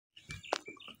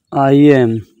I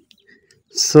am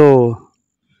so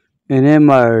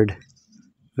enamored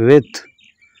with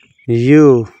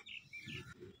you.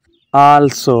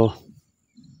 Also,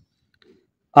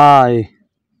 I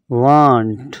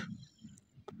want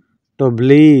to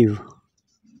believe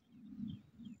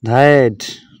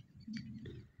that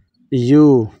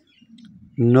you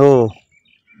know,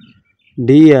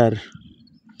 dear,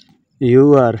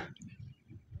 your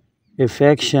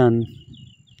affection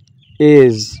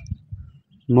is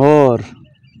more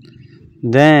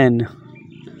than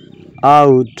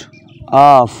out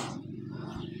of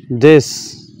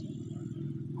this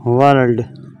world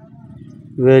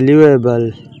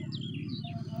valuable.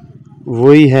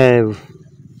 We have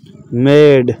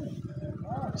made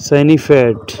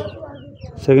significant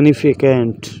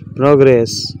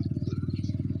progress,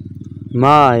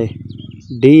 my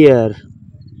dear.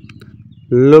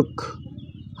 Look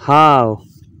how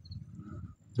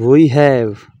we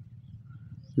have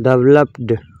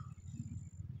developed.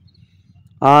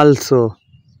 Also,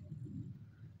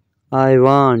 I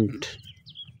want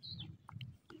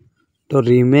to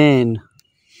remain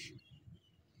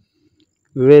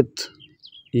with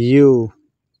you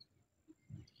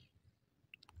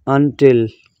until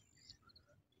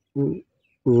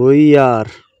we are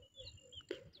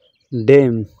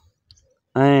dim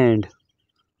and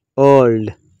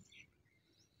old.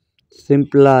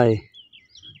 Simply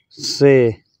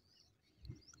say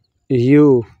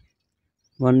you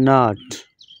will not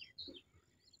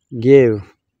give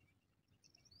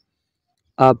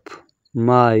up.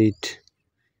 Might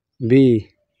be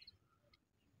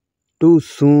too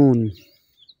soon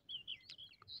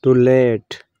to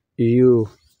let you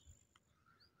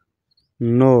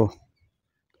know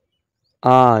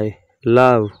I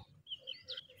love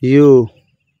you,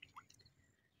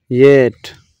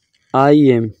 yet I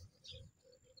am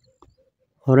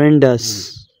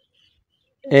horrendous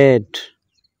at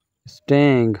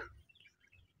staying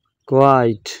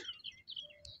quiet.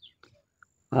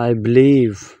 I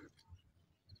believe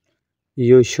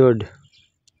you should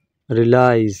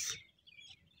realize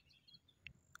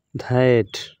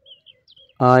that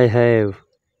I have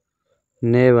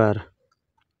never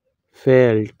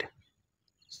felt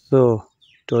so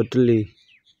totally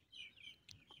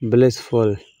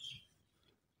blissful,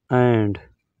 and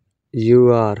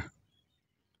you are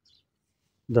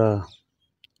the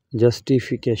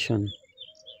justification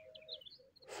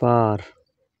for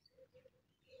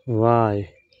why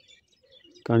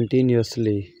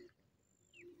continuously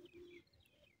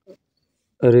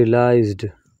realized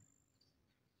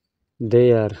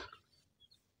there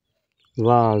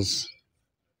was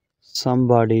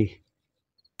somebody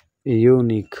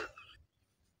unique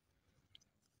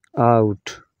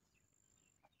out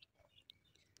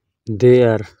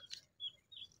there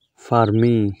for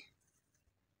me.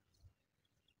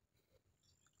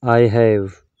 I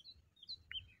have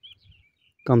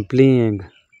compelling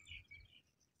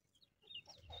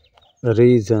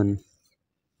reason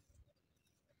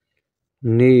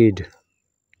need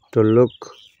to look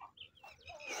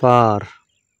far.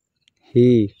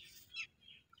 He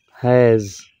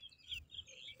has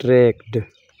tracked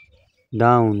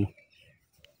down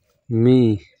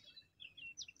me,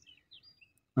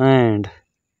 and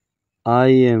I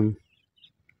am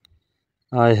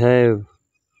I have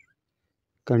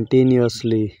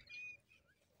continuously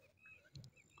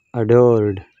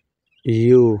adored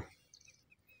you.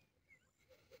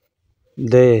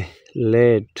 They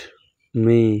let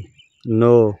me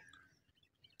know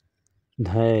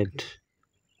that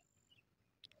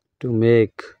to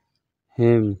make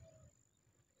him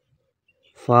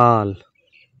fall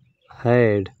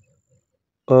head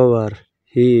over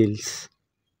heels,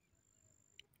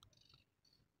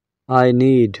 I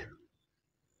need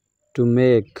to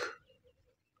make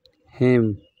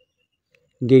him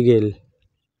giggle.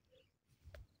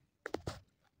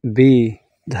 Be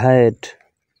that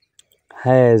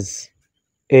as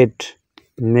it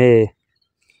may,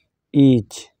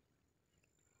 each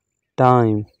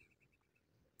time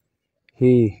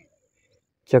he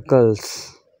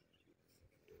chuckles,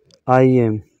 I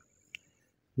am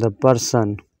the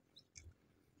person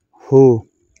who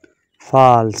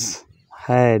falls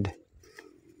head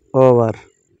over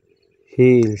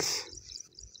heels.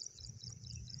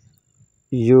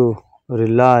 You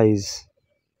realize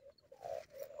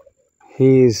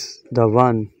he is the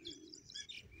one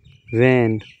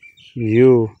when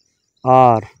you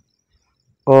are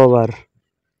over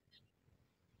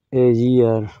a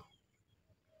year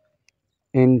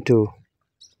into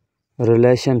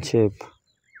relationship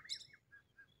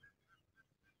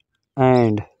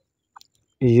and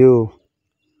you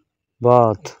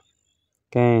both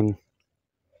can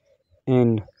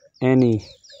in any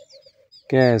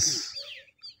case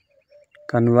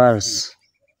converse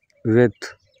with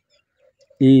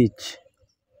each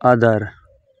other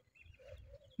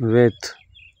with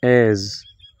as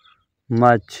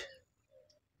much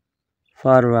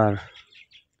fervor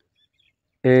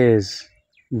as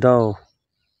though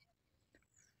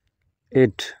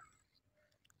it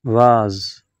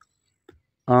was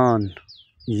on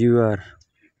your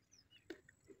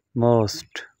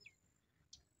most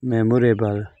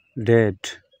memorable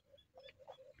date.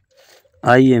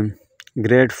 I am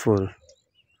grateful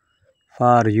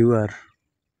for your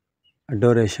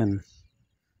adoration,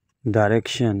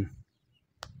 direction,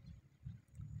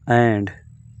 and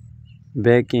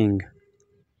backing.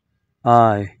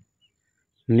 I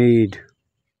need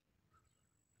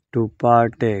to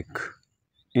partake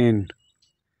in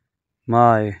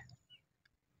my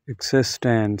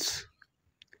existence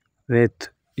with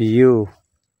you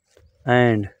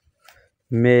and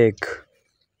make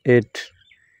it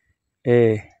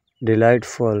a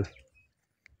delightful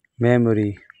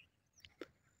memory.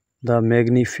 The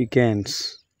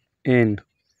magnificence in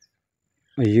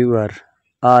your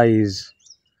eyes,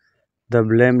 the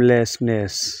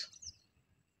blamelessness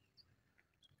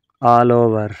all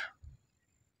over,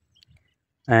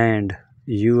 and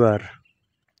your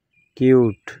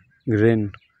cute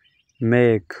grin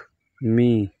make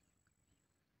me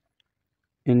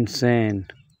insane.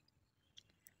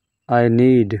 I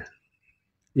need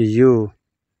you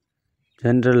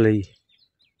generally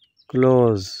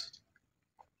close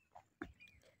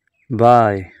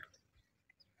by.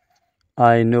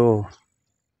 I know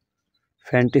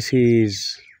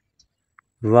fantasies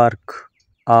work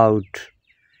out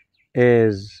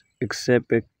as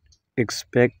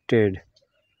expected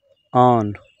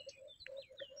on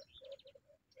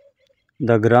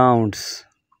the grounds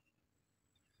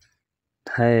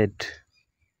that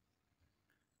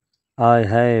I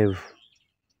have.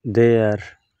 There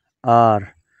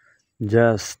are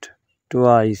just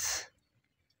twice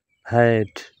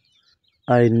that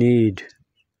I need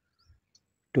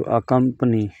to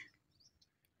accompany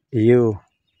you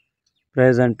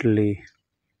presently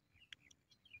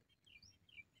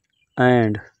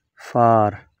and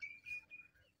for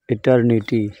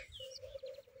eternity.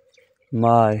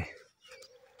 My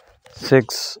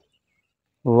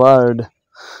six-word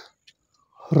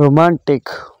romantic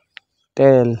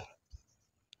tale.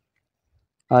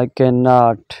 I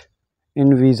cannot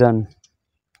envision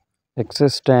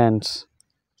existence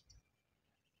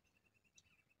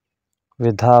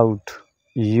without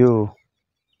you.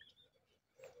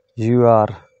 You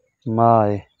are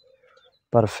my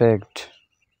perfect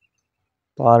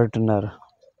partner,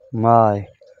 my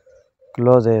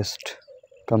closest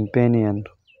companion.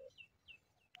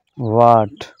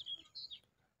 What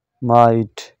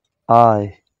might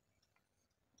I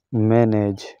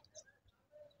manage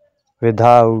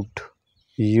without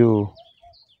you?